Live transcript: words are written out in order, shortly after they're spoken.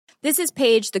This is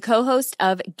Paige, the co-host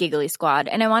of Giggly Squad,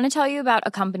 and I want to tell you about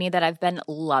a company that I've been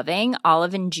loving,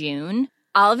 Olive and June.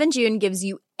 Olive and June gives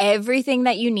you everything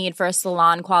that you need for a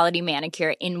salon-quality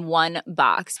manicure in one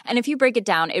box. And if you break it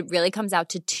down, it really comes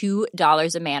out to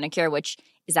 $2 a manicure, which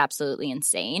is absolutely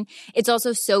insane. It's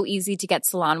also so easy to get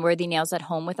salon-worthy nails at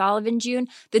home with Olive and June.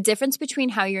 The difference between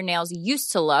how your nails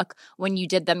used to look when you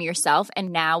did them yourself and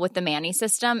now with the Mani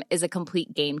system is a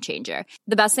complete game changer.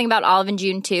 The best thing about Olive and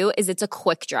June, too, is it's a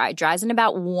quick dry. Dries in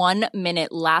about 1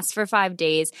 minute, lasts for 5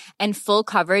 days, and full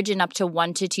coverage in up to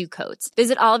 1 to 2 coats.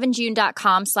 Visit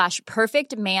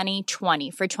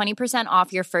oliveandjune.com/perfectmani20 for 20%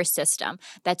 off your first system.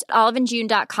 That's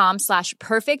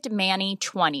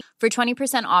oliveandjune.com/perfectmani20 for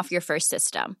 20% off your first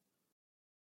system.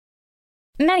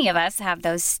 Many of us have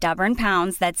those stubborn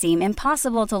pounds that seem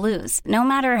impossible to lose, no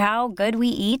matter how good we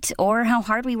eat or how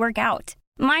hard we work out.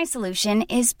 My solution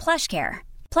is PlushCare.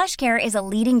 PlushCare is a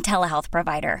leading telehealth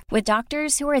provider with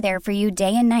doctors who are there for you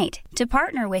day and night to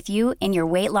partner with you in your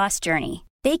weight loss journey.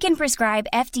 They can prescribe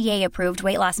FDA-approved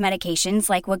weight loss medications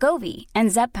like Wegovy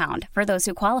and Zepbound for those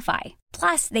who qualify.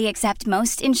 Plus, they accept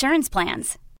most insurance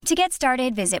plans. To get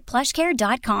started, visit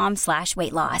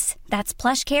plushcare.com/weightloss. That's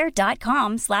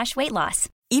plushcare.com/weightloss.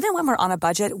 Even when we're on a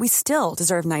budget, we still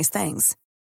deserve nice things.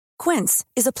 Quince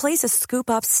is a place to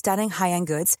scoop up stunning high-end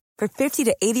goods for 50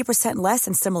 to 80% less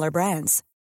than similar brands.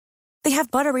 They have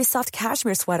buttery soft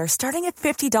cashmere sweaters starting at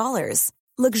 $50,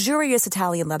 luxurious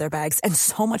Italian leather bags, and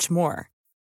so much more.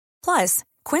 Plus,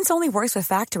 Quince only works with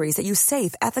factories that use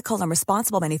safe, ethical, and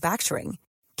responsible manufacturing.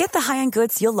 Get the high-end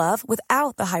goods you'll love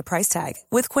without the high price tag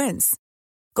with Quince.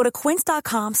 Go to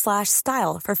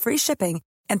quince.com/style for free shipping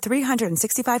and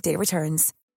 365-day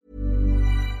returns.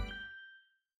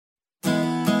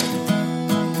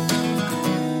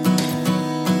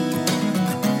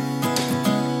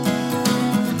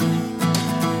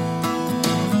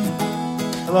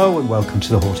 Hello and welcome to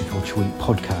the Horticulture Week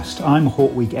podcast. I'm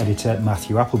Hort Week editor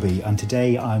Matthew Appleby, and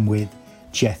today I'm with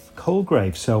Jeff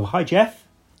Colgrave. So, hi Jeff.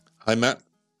 Hi Matt.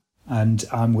 And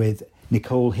I'm with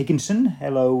Nicole Higginson.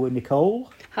 Hello,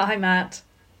 Nicole. Hi, Matt.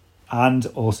 And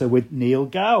also with Neil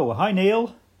Gow. Hi,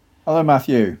 Neil. Hello,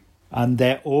 Matthew. And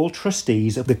they're all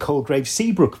trustees of the Colgrave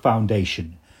Seabrook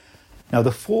Foundation. Now,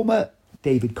 the former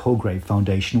David Colgrave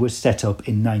Foundation was set up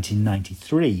in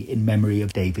 1993 in memory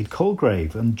of David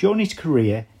Colgrave. And during his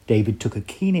career, David took a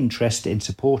keen interest in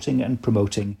supporting and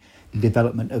promoting the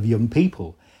development of young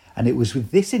people. And it was with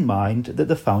this in mind that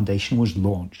the foundation was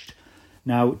launched.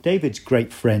 Now, David's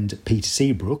great friend Peter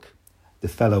Seabrook, the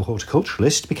fellow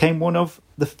horticulturalist, became one of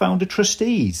the founder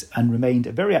trustees and remained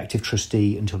a very active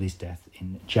trustee until his death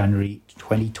in January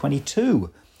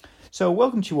 2022. So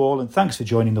welcome to you all, and thanks for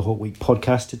joining the Hort Week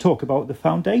podcast to talk about the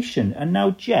foundation. And now,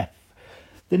 Jeff,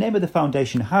 the name of the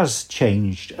foundation has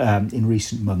changed in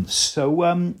recent months. So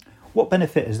what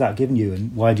benefit has that given you,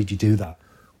 and why did you do that?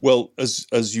 Well,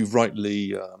 as you've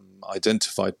rightly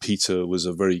identified, Peter was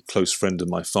a very close friend of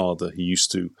my father. He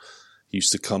used to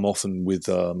come often with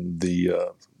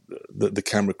the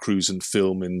camera crews and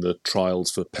film in the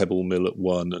trials for Pebble Mill at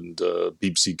One and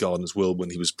BBC Gardeners World when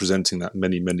he was presenting that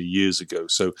many years ago.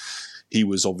 So he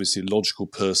was obviously a logical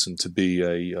person to be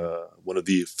one of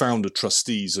the founder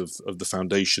trustees of the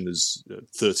foundation as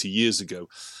 30 years ago.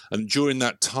 And during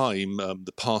that time,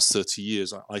 the past 30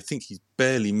 years, I think he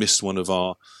barely missed one of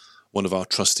our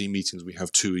trustee meetings. We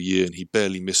have 2 a year, and he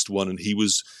barely missed one. And he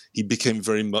became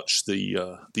very much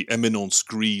the eminence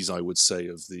grise, I would say,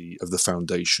 of the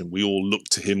foundation. We all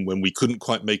looked to him when we couldn't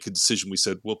quite make a decision. We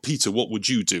said, "Well, Peter, what would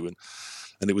you do?" And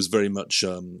it was very much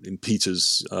in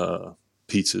Peter's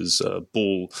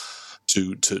ball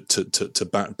to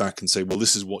back and say, well,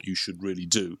 this is what you should really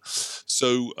do.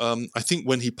 So I think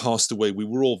when he passed away, we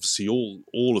were obviously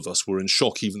all of us were in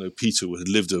shock, even though Peter had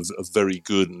lived a very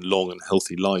good and long and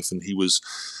healthy life, and he was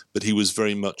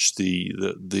very much the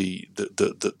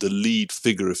lead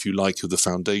figure, if you like, of the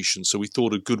foundation. So we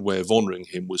thought a good way of honouring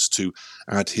him was to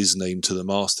add his name to the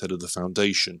masthead of the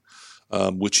foundation.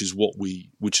 Which is what we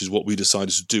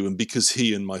decided to do, and because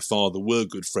he and my father were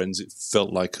good friends, it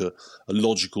felt like a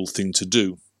logical thing to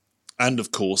do. And of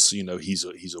course, you know, he's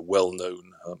a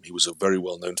well-known, he was a very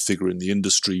well-known figure in the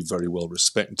industry, very well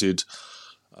respected,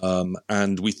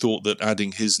 and we thought that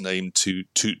adding his name to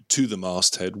the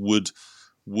masthead would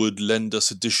lend us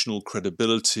additional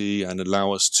credibility and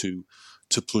allow us to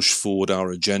push forward our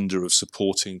agenda of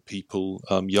supporting people,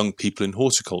 young people in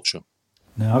horticulture.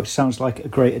 No, it sounds like a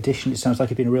great addition. It sounds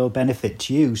like it's been a real benefit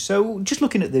to you. So just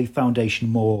looking at the foundation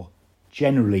more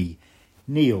generally,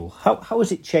 Neil, how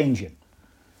is it changing?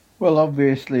 Well,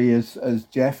 obviously, as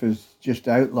Jeff has just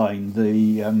outlined,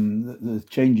 the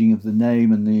changing of the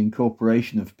name and the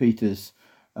incorporation of Peter's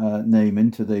name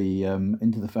into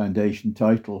the foundation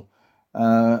title,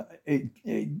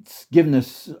 it's given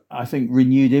us, I think,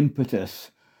 renewed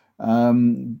impetus.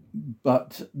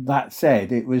 But that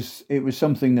said, it was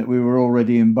something that we were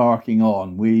already embarking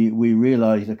on. We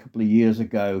realised a couple of years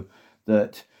ago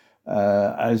that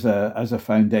as a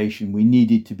foundation we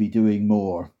needed to be doing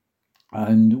more,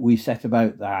 and we set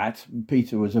about that.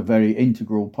 Peter was a very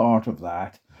integral part of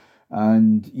that.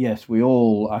 And yes,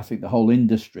 I think the whole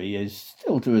industry is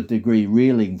still to a degree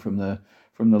reeling from the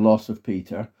loss of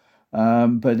Peter,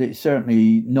 but it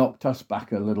certainly knocked us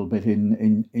back a little bit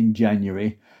in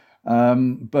January.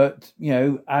 But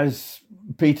as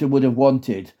Peter would have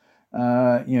wanted,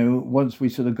 once we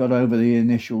sort of got over the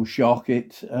initial shock,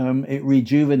 it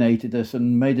rejuvenated us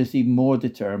and made us even more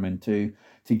determined to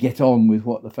get on with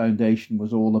what the foundation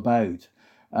was all about.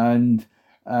 And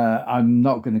I'm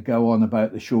not going to go on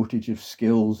about the shortage of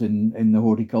skills in the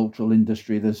horticultural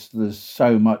industry. There's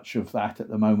so much of that at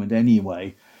the moment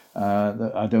anyway,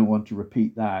 that I don't want to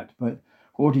repeat that. But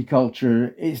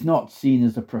horticulture is not seen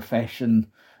as a profession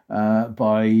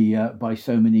by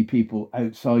so many people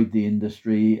outside the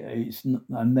industry.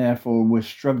 And therefore we're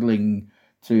struggling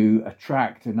to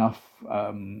attract enough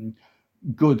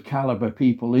good caliber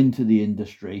people into the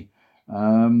industry.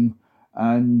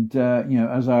 As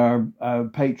our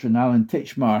patron Alan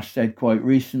Titchmarsh said quite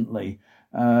recently,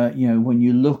 when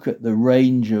you look at the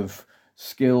range of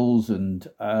skills and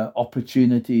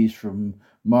opportunities from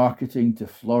marketing to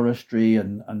floristry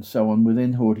and so on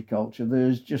within horticulture,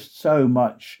 there's just so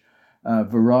much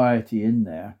variety in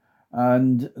there.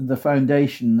 And the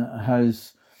foundation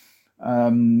has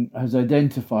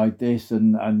identified this,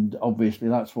 and obviously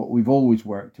that's what we've always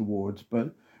worked towards,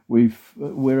 but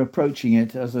we're approaching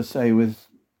it, as I say,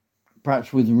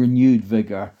 perhaps with renewed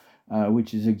vigour,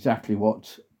 which is exactly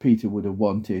what Peter would have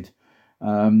wanted,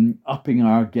 upping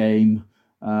our game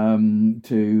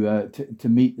to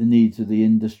meet the needs of the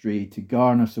industry, to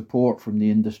garner support from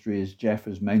the industry, as Jeff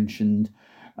has mentioned,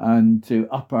 and to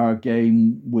up our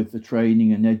game with the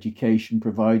training and education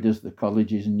providers, the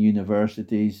colleges and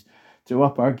universities, to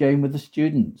up our game with the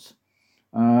students,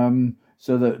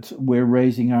 so that we're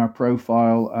raising our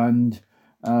profile and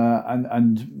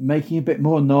making a bit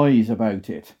more noise about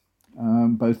it,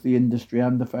 both the industry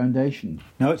and the foundation.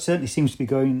 Now, it certainly seems to be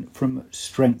going from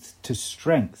strength to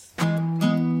strength.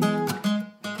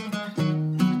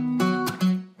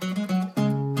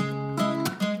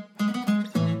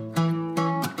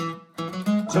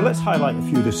 So let's highlight a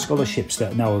few of the scholarships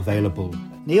that are now available.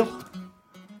 Neil?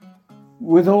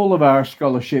 With all of our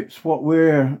scholarships, what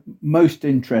we're most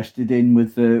interested in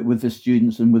with the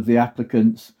students and with the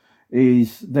applicants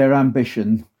is their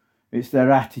ambition, it's their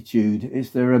attitude, it's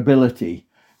their ability.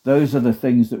 Those are the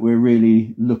things that we're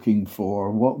really looking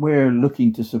for. What we're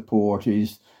looking to support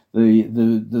is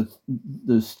the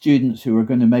students who are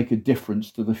going to make a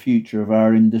difference to the future of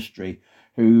our industry,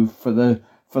 who for the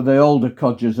older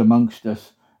codgers amongst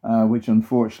us, which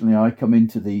unfortunately I come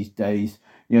into these days,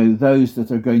 those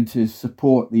that are going to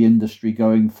support the industry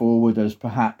going forward, as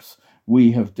perhaps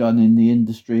we have done in the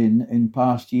industry in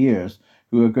past years,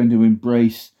 who are going to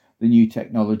embrace the new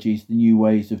technologies, the new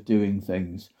ways of doing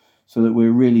things, so that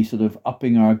we're really sort of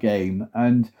upping our game.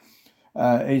 And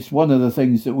it's one of the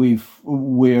things that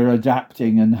we're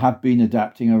adapting and have been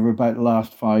adapting over about the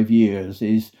last 5 years,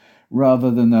 is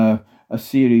rather than a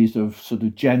series of sort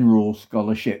of general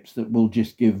scholarships that will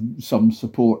just give some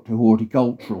support to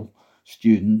horticultural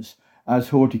students, as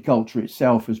horticulture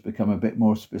itself has become a bit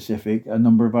more specific, a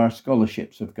number of our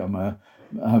scholarships have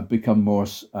become more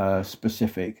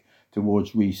specific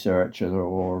towards research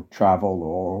or travel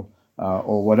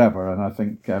or whatever. And I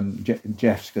think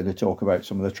Jeff's going to talk about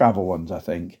some of the travel ones, I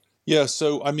think. Yeah,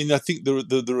 so I mean, I think there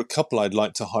are a couple I'd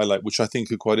like to highlight, which I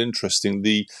think are quite interesting.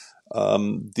 We've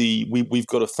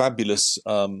got a fabulous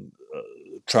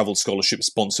travel scholarship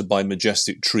sponsored by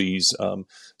Majestic Trees.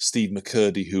 Steve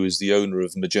McCurdy, who is the owner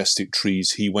of Majestic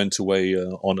Trees, he went away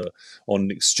on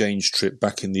an exchange trip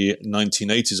back in the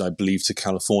 1980s, I believe, to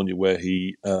California, where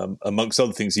he, amongst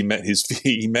other things, he met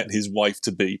his wife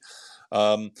to be.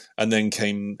 And then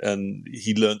came and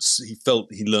he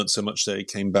felt he learned so much there. He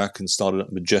came back and started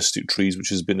up Majestic Trees, which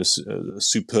has been a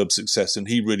superb success. And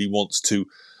he really wants to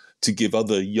give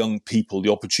other young people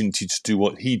the opportunity to do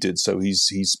what he did. So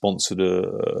he's sponsored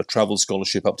a travel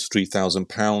scholarship up to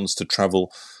 £3,000 to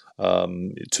travel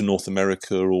to North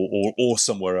America or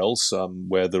somewhere else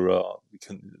where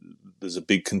there's a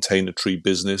big container tree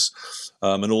business,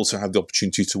 and also have the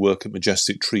opportunity to work at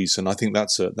Majestic Trees. And I think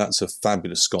that's a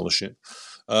fabulous scholarship.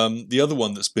 The other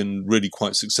one that's been really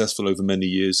quite successful over many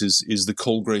years is the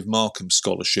Colgrave Markham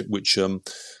Scholarship, which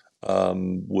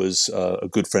was a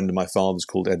good friend of my father's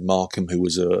called Ed Markham, who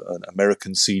was an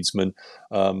American seedsman,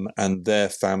 and their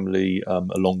family,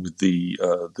 along with the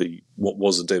what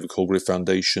was the David Colgrave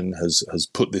Foundation, has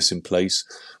put this in place.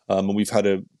 And we've had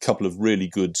a couple of really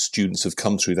good students have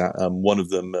come through that. One of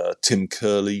them, Tim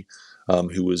Curley,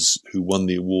 who won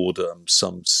the award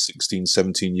some 16,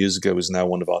 17 years ago, is now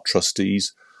one of our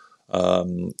trustees.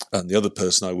 And the other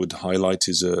person I would highlight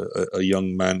is a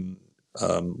young man,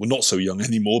 well, not so young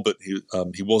anymore, but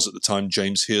he was at the time,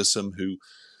 James Hearsome,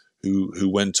 who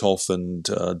went off and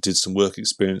did some work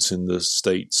experience in the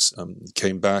States.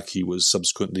 Came back. He was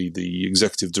subsequently the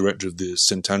executive director of the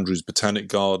St Andrews Botanic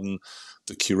Garden,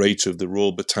 the curator of the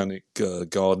Royal Botanic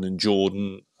Garden in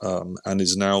Jordan, and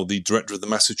is now the director of the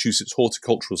Massachusetts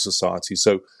Horticultural Society.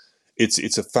 So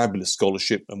it's a fabulous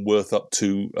scholarship and worth up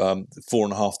to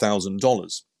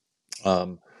 $4,500,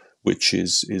 which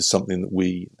is something that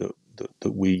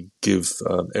we give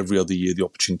every other year, the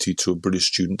opportunity to a British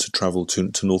student to travel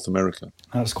to North America.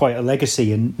 That's quite a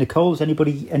legacy. And Nicole, is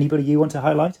anybody you want to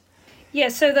highlight? Yeah,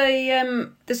 so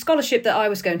the scholarship that I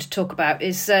was going to talk about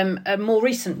is a more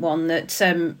recent one that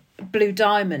Blue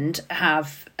Diamond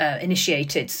have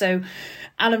initiated. So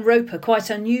Alan Roper, quite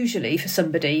unusually for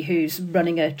somebody who's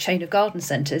running a chain of garden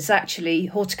centres, actually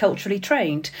horticulturally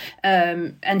trained,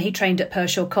 and he trained at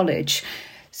Pershaw College.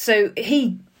 So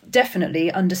he definitely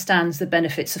understands the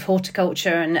benefits of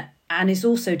horticulture and is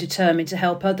also determined to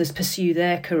help others pursue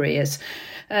their careers.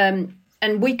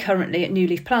 And we currently at New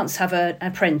Leaf Plants have an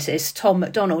apprentice, Tom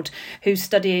MacDonald, who's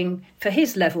studying for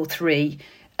his level 3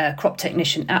 crop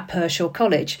technician at Pershaw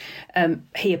College.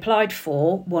 He applied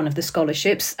for one of the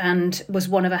scholarships and was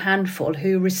one of a handful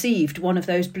who received one of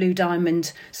those Blue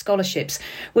Diamond scholarships,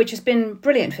 which has been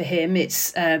brilliant for him.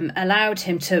 It's allowed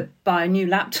him to buy a new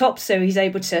laptop, so he's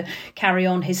able to carry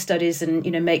on his studies and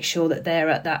make sure that they're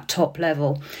at that top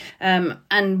level.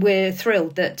 And we're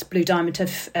thrilled that Blue Diamond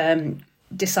have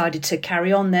decided to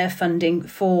carry on their funding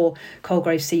for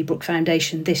Colgrave Seabrook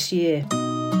Foundation this year.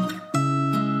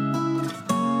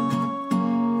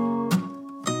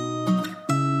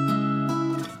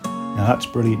 Now that's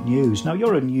brilliant news. Now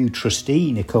you're a new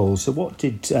trustee, Nicole. So what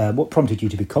prompted you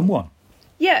to become one?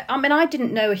 Yeah, I mean, I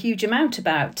didn't know a huge amount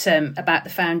about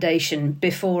the foundation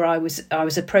before I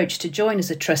was approached to join as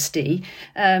a trustee.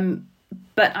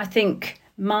 But I think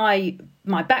my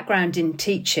background in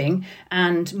teaching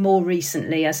and more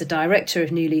recently as a director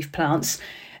of New Leaf Plants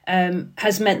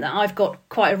has meant that I've got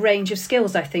quite a range of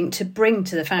skills, I think, to bring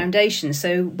to the foundation.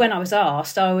 So when I was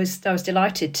asked, I was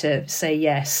delighted to say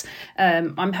yes.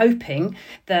 I'm hoping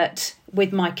that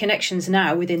with my connections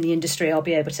now within the industry, I'll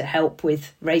be able to help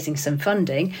with raising some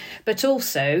funding, but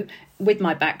also with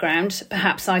my background,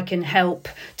 perhaps I can help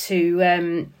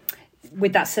to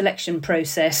with that selection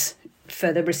process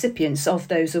for the recipients of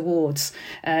those awards.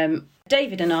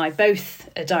 David and I both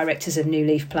are directors of New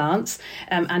Leaf Plants,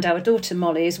 and our daughter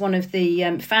Molly is one of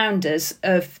the founders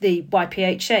of the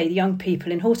YPHA, the Young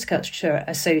People in Horticulture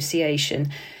Association.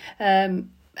 And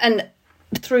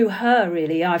through her,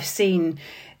 really, I've seen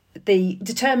the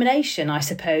determination, I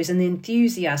suppose, and the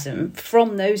enthusiasm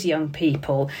from those young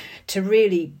people to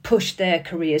really push their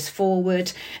careers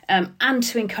forward and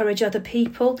to encourage other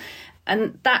people.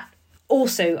 And that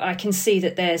also, I can see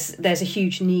that there's a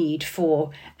huge need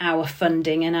for our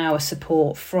funding and our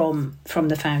support from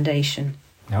the foundation.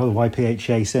 Now, the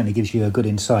YPHA certainly gives you a good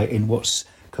insight in what's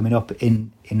coming up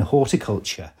in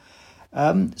horticulture.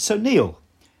 So, Neil,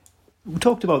 we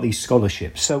talked about these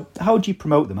scholarships. So how do you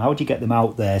promote them? How do you get them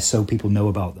out there so people know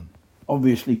about them?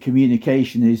 Obviously,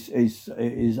 communication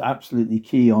is absolutely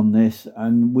key on this,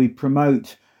 and we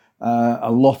promote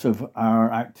a lot of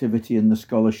our activity in the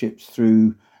scholarships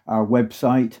through our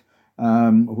website,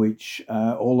 which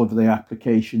all of the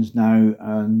applications now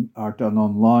are done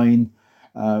online.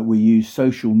 We use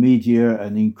social media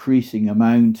an increasing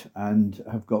amount and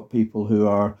have got people who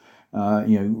are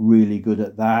really good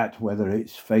at that, whether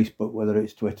it's Facebook, whether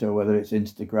it's Twitter, whether it's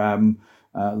Instagram,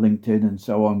 LinkedIn and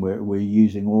so on. We're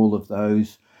using all of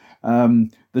those.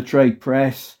 The trade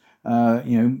press,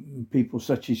 people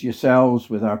such as yourselves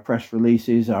with our press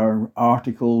releases, our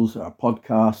articles, our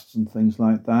podcasts and things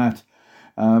like that.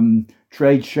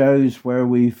 Trade shows where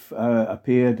we've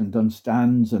appeared and done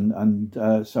stands and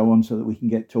so on, so that we can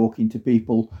get talking to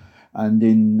people. And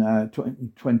in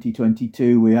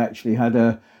 2022, we actually had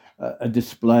a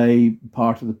display,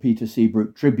 part of the Peter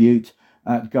Seabrook tribute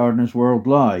at Gardeners World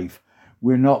Live.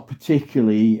 We're not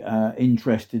particularly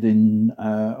interested in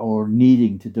or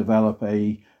needing to develop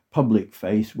a public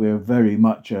face. We're very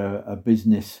much a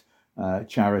business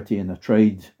charity and a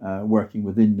trade working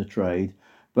within the trade.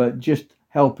 But just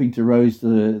helping to raise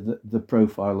the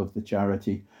profile of the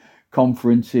charity.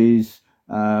 Conferences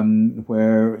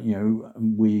where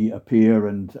we appear,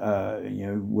 and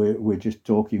we're just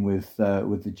talking with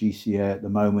the GCA at the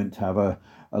moment to have a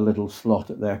little slot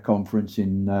at their conference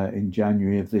in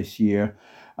January of this year,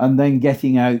 and then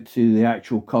getting out to the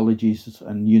actual colleges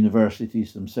and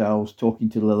universities themselves, talking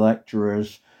to the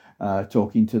lecturers,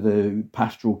 talking to the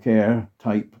pastoral care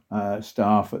type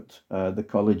staff at the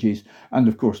colleges, and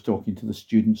of course talking to the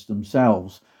students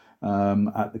themselves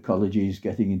at the colleges,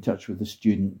 getting in touch with the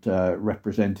student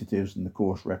representatives and the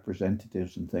course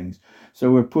representatives and things.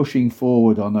 So we're pushing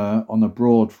forward on a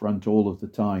broad front all of the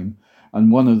time.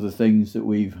 And one of the things that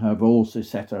we have also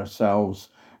set ourselves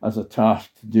as a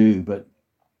task to do, but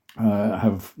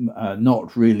have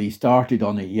not really started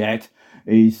on it yet,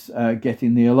 is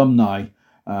getting the alumni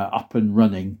up and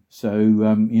running.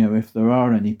 So if there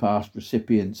are any past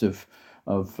recipients of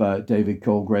David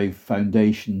Colgrave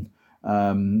Foundation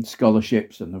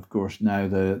scholarships, and of course now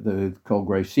the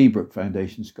Colgrave Seabrook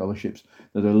Foundation scholarships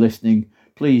that are listening,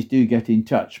 please do get in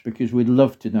touch, because we'd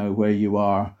love to know where you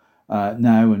are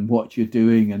now and what you're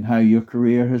doing and how your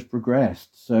career has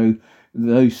progressed. So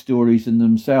those stories in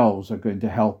themselves are going to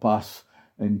help us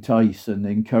entice and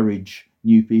encourage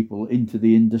new people into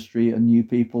the industry, and new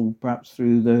people perhaps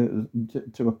through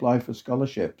to apply for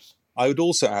scholarships. I would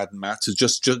also add, Matt,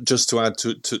 just to add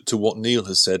to what Neil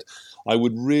has said, I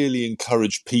would really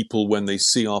encourage people, when they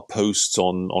see our posts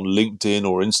on LinkedIn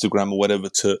or Instagram or whatever,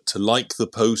 to like the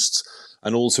posts,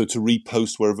 and also to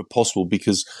repost wherever possible,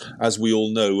 because as we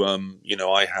all know,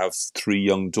 I have 3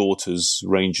 young daughters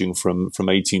ranging from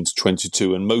 18 to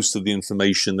 22, and most of the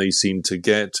information they seem to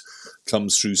get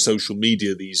comes through social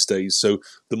media these days. So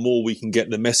the more we can get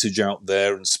the message out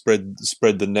there and spread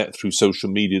the net through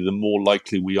social media, the more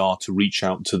likely we are to reach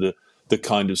out to the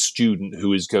kind of student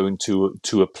who is going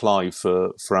to apply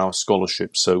for our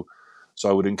scholarship. So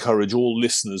I would encourage all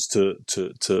listeners to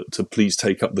please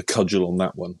take up the cudgel on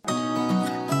that one.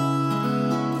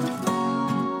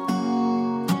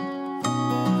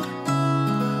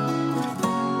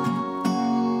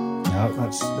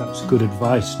 That's good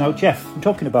advice. Now, Jeff,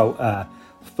 talking about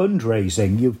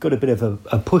fundraising, you've got a bit of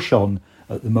a push on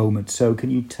at the moment. So can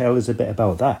you tell us a bit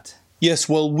about that? Yes,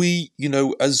 well, we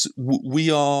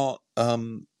are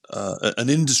an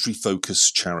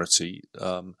industry-focused charity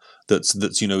that's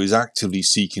is actively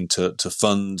seeking to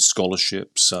fund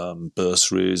scholarships,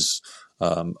 bursaries,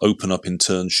 open up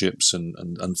internships,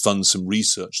 and fund some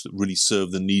research that really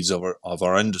serve the needs of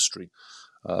our industry.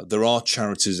 There are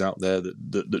charities out there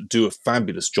that do a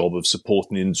fabulous job of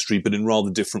supporting the industry, but in rather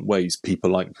different ways.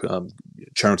 People like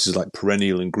charities like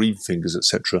Perennial and Greenfingers,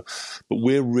 etc. But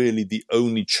we're really the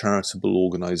only charitable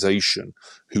organisation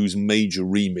whose major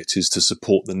remit is to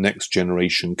support the next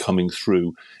generation coming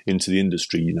through into the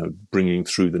industry. Bringing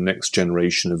through the next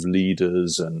generation of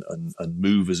leaders and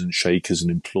movers and shakers and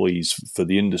employees for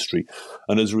the industry.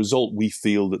 And as a result, we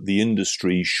feel that the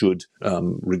industry should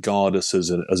regard us as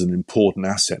an important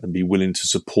asset and be willing to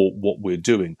support what we're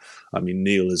doing. I mean,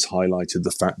 Neil has highlighted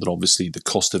the fact that obviously the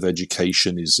cost of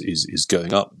education is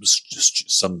going up.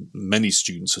 Many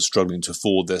students are struggling to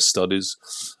afford their studies.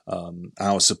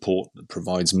 Our support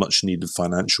provides much needed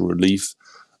financial relief.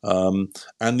 And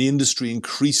the industry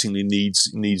increasingly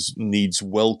needs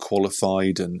well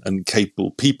qualified and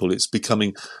capable people. It's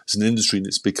an industry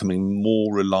that's becoming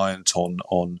more reliant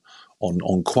on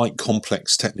quite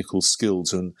complex technical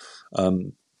skills, and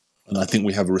I think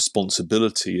we have a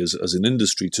responsibility as an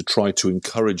industry to try to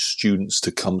encourage students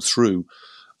to come through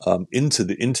into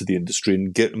the industry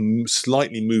and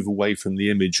slightly move away from the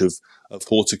image of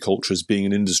horticulture as being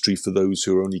an industry for those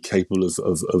who are only capable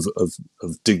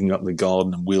of digging up the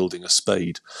garden and wielding a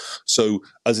spade. So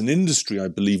as an industry, I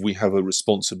believe we have a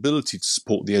responsibility to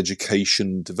support the education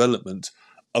and development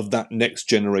of that next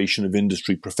generation of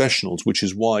industry professionals, which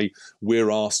is why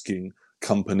we're asking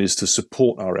companies to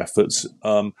support our efforts,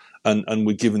 and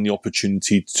we're given the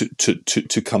opportunity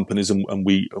to companies, and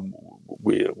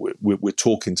we're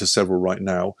talking to several right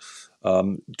now,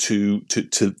 to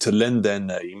lend their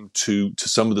name to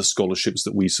some of the scholarships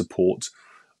that we support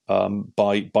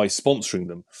by sponsoring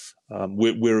them.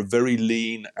 We're a very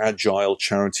lean, agile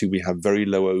charity. We have very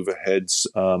low overheads.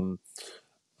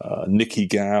 Nikki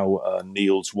Gow,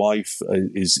 Neil's wife,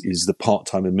 is the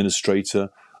part-time administrator.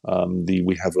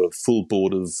 We have a full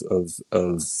board of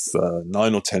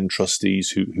 9 or 10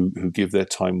 trustees who give their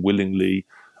time willingly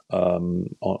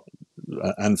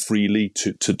and freely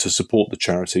to support the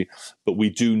charity. But we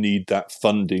do need that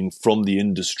funding from the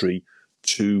industry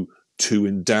to to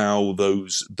endow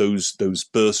those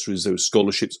bursaries, those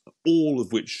scholarships, all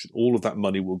of that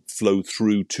money will flow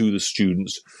through to the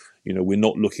students. We're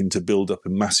not looking to build up a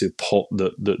massive pot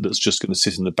that's just going to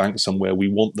sit in the bank somewhere. We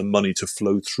want the money to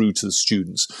flow through to the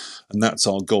students, and that's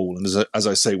our goal. And as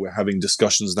I say, we're having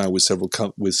discussions now with several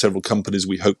companies.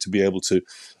 We hope to be able to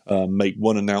make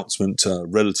one announcement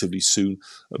relatively soon.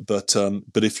 But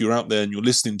if you're out there and you're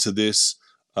listening to this,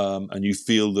 and you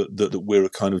feel that we're a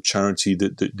kind of charity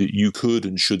that you could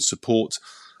and should support,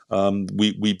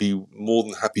 we'd be more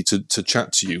than happy to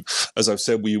chat to you. As I've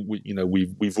said,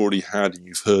 we've already had, and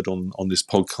you've heard on this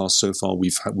podcast so far,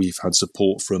 we've had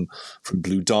support from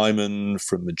Blue Diamond,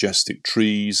 from Majestic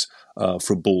Trees,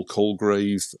 from Ball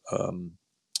Colgrave.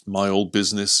 My old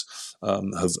business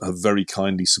have very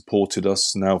kindly supported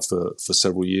us now for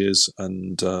several years,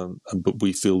 but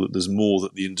we feel that there's more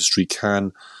that the industry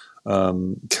can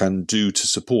do to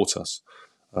support us.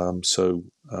 So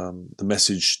the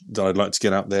message that I'd like to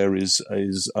get out there is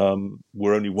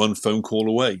we're only one phone call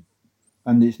away.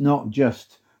 And it's not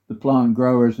just the plant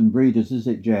growers and breeders, is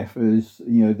it, Jeff?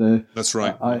 That's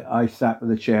right. I sat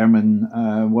with the chairman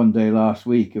one day last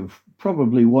week of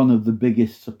probably one of the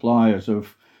biggest suppliers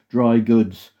of dry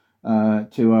goods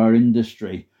to our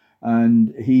industry,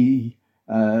 and he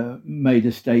made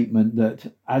a statement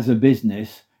that as a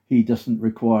business he doesn't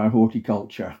require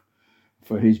horticulture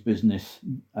for his business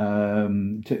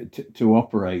to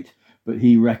operate, but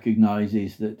he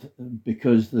recognises that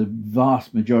because the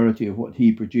vast majority of what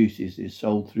he produces is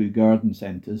sold through garden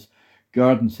centres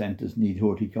need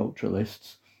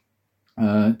horticulturalists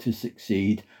to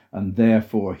succeed, and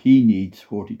therefore he needs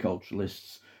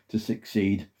horticulturalists to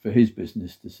succeed for his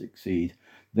business to succeed.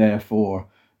 Therefore,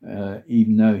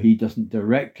 even though he doesn't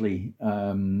directly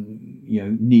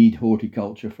need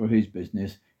horticulture for his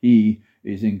business, he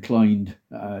is inclined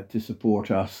to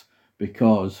support us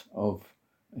because of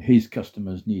his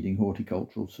customers needing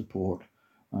horticultural support.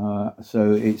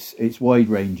 So it's wide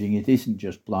ranging. It isn't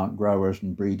just plant growers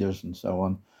and breeders and so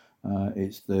on.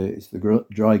 It's the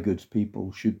dry goods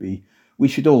people should be. We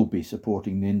should all be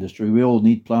supporting the industry. We all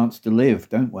need plants to live,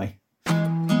 don't we?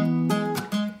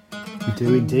 We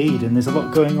do indeed, and there's a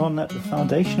lot going on at the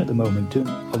foundation at the moment, doing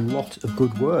a lot of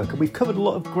good work, and we've covered a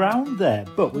lot of ground there,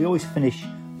 but we always finish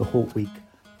the Hort Week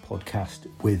podcast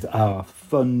with our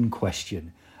fun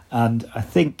question, and I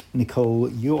think, Nicole,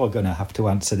 you are going to have to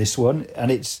answer this one,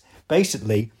 and it's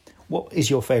basically, what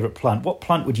is your favourite plant? What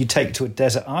plant would you take to a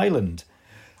desert island?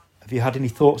 Have you had any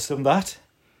thoughts on that?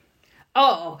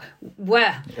 Oh,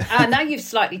 well, now you've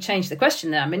slightly changed the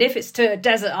question there. I mean, if it's to a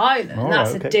desert island,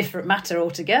 that's a different matter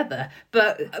altogether.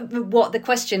 But what the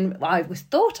question I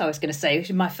thought I was going to say, which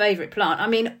is my favourite plant, I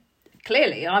mean,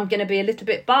 clearly I'm going to be a little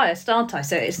bit biased, aren't I?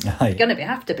 So it's going to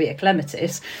have to be a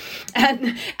clematis.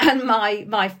 And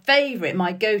my favourite,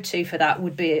 my go-to for that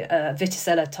would be a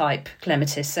Viticella type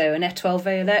clematis, so an Étoile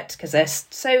Violette, because they're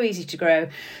so easy to grow,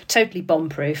 totally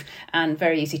bomb-proof and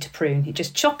very easy to prune. You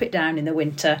just chop it down in the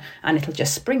winter and it'll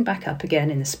just spring back up again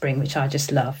in the spring, which I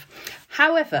just love.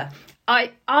 However,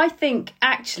 I think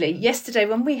actually yesterday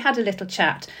when we had a little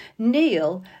chat,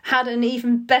 Neil had an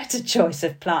even better choice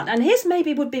of plant, and his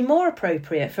maybe would be more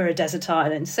appropriate for a desert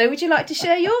island. So would you like to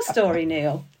share your story,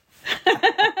 Neil?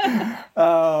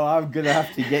 Oh, I'm going to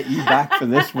have to get you back for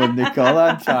this one, Nicole,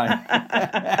 aren't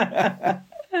I?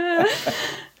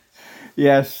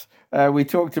 Yes, we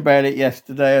talked about it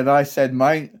yesterday, and I said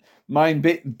mine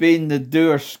being the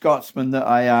dour Scotsman that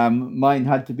I am, mine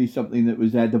had to be something that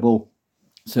was edible.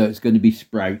 So it's going to be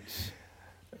sprouts.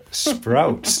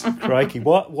 Sprouts? Crikey.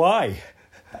 What? Why?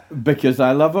 Because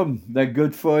I love them. They're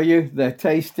good for you. They're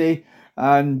tasty.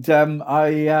 And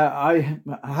I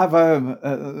have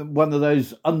one of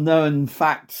those unknown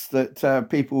facts that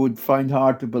people would find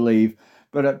hard to believe.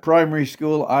 But at primary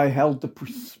school, I held the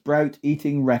sprout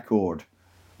eating record.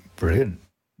 Brilliant.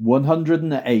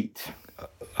 108.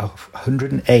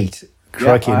 108.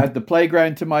 Crikey. Yeah, I had the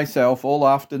playground to myself all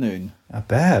afternoon. I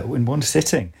bet, in one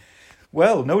sitting.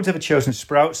 Well, no one's ever chosen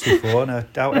sprouts before, and I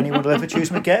doubt anyone will ever choose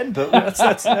them again, but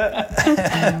that's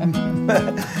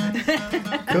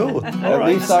cool. All right. At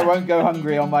least I won't go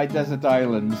hungry on my desert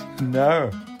island. No,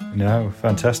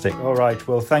 fantastic. All right,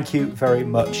 well, thank you very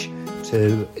much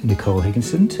to Nicole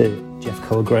Higginson, to Jeff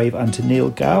Colgrave, and to Neil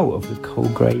Gow of the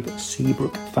Colgrave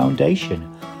Seabrook Foundation.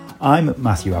 I'm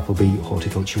Matthew Appleby,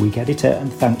 Horticulture Week editor,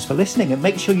 and thanks for listening. And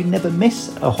make sure you never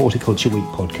miss a Horticulture Week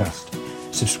podcast.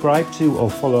 Subscribe to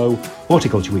or follow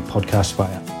Horticulture Week podcast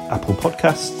via Apple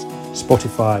Podcasts,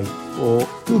 Spotify, or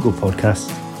Google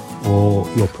Podcasts, or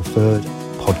your preferred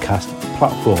podcast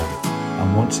platform.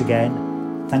 And once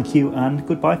again, thank you and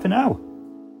goodbye for now.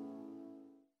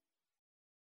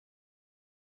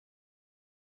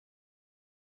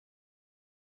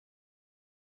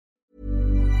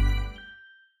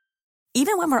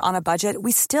 Even when we're on a budget,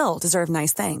 we still deserve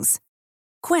nice things.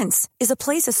 Quince is a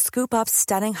place to scoop up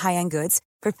stunning high-end goods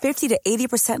for 50 to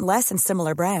 80% less than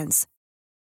similar brands.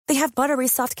 They have buttery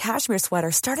soft cashmere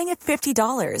sweaters starting at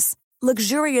 $50,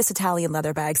 luxurious Italian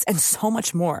leather bags, and so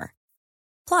much more.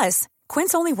 Plus,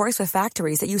 Quince only works with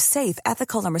factories that use safe,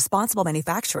 ethical, and responsible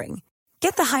manufacturing.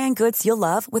 Get the high-end goods you'll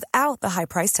love without the high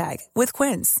price tag with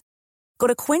Quince. Go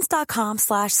to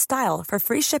quince.com/style for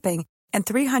free shipping and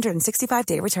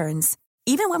 365-day returns.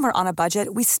 Even when we're on a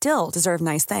budget, we still deserve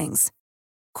nice things.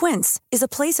 Quince is a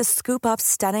place to scoop up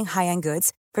stunning high-end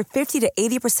goods for 50 to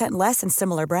 80% less than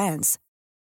similar brands.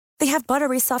 They have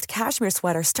buttery soft cashmere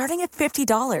sweaters starting at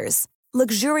 $50,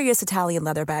 luxurious Italian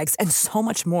leather bags, and so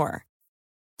much more.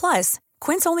 Plus,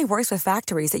 Quince only works with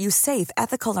factories that use safe,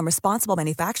 ethical, and responsible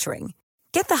manufacturing.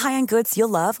 Get the high-end goods you'll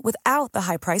love without the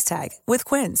high price tag with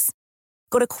Quince.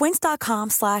 Go to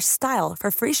quince.com/style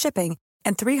for free shipping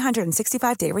and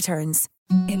 365-day returns.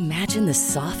 Imagine the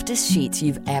softest sheets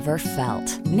you've ever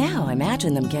felt. Now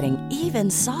imagine them getting even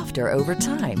softer over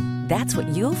time. That's what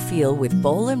you'll feel with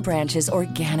Boll & Branch's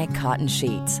organic cotton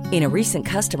sheets. In a recent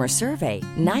customer survey,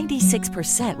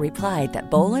 96% replied that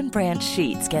Boll & Branch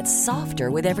sheets get softer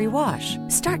with every wash.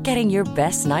 Start getting your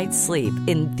best night's sleep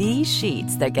in these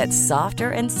sheets that get softer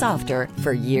and softer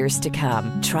for years to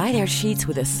come. Try their sheets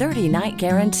with a 30-night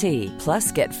guarantee.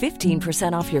 Plus, get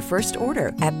 15% off your first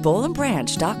order at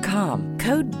bollandbranch.com.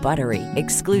 Code BUTTERY.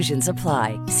 Exclusions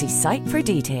apply. See site for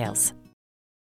details.